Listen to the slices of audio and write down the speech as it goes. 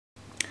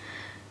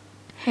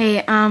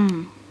Hey,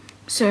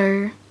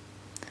 so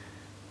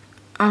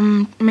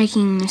I'm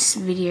making this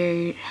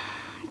video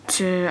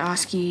to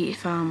ask you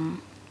if,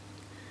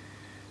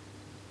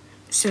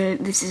 so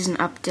this is an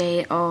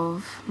update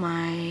of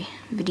my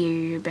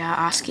video about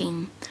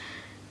asking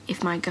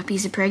if my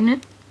guppies are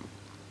pregnant.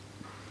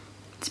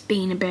 It's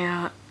been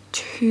about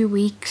 2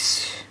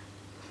 weeks,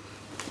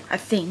 I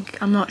think,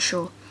 I'm not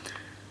sure,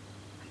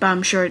 but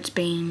I'm sure it's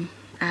been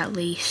at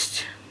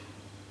least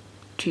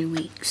 2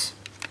 weeks.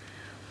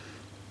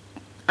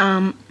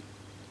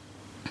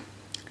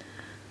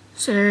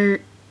 So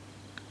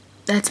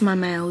that's my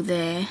male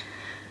there.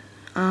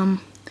 All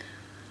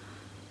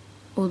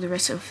the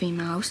rest are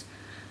females.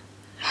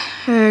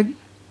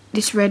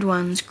 This red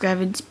one's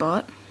gravid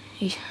spot,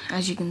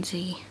 as you can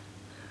see,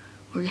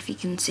 or if you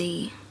can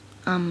see,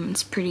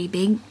 it's pretty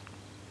big.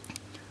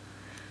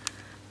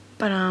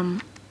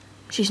 But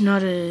she's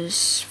not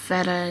as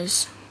fat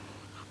as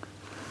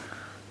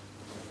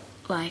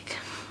like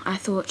I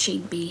thought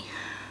she'd be.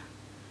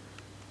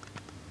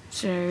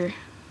 So,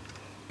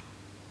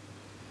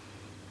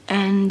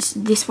 and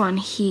this one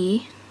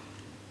here,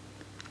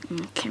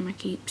 the camera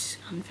keeps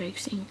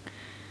unfocusing,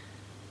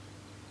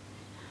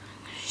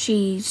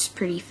 she's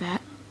pretty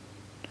fat.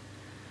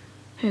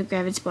 Her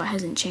gravid spot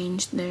hasn't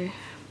changed though,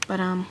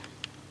 but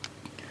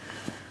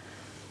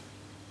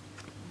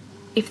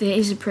if there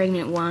is a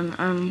pregnant one,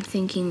 I'm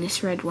thinking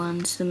this red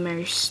one's the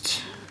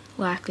most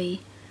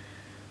likely.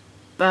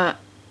 But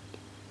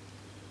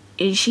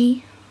is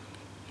she?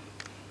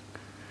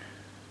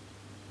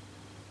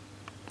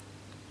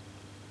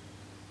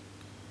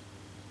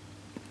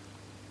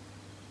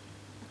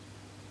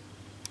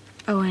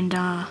 Oh, and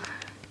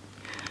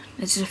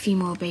there's a few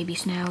more baby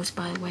snails,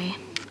 by the way,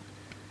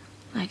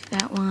 like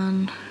that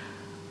one.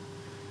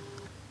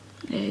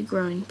 They're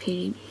growing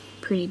pretty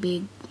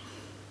big.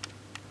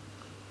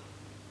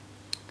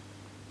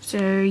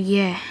 So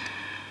yeah,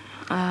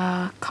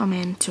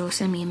 comment or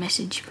send me a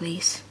message,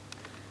 please.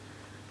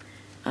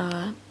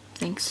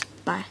 Thanks.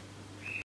 Bye.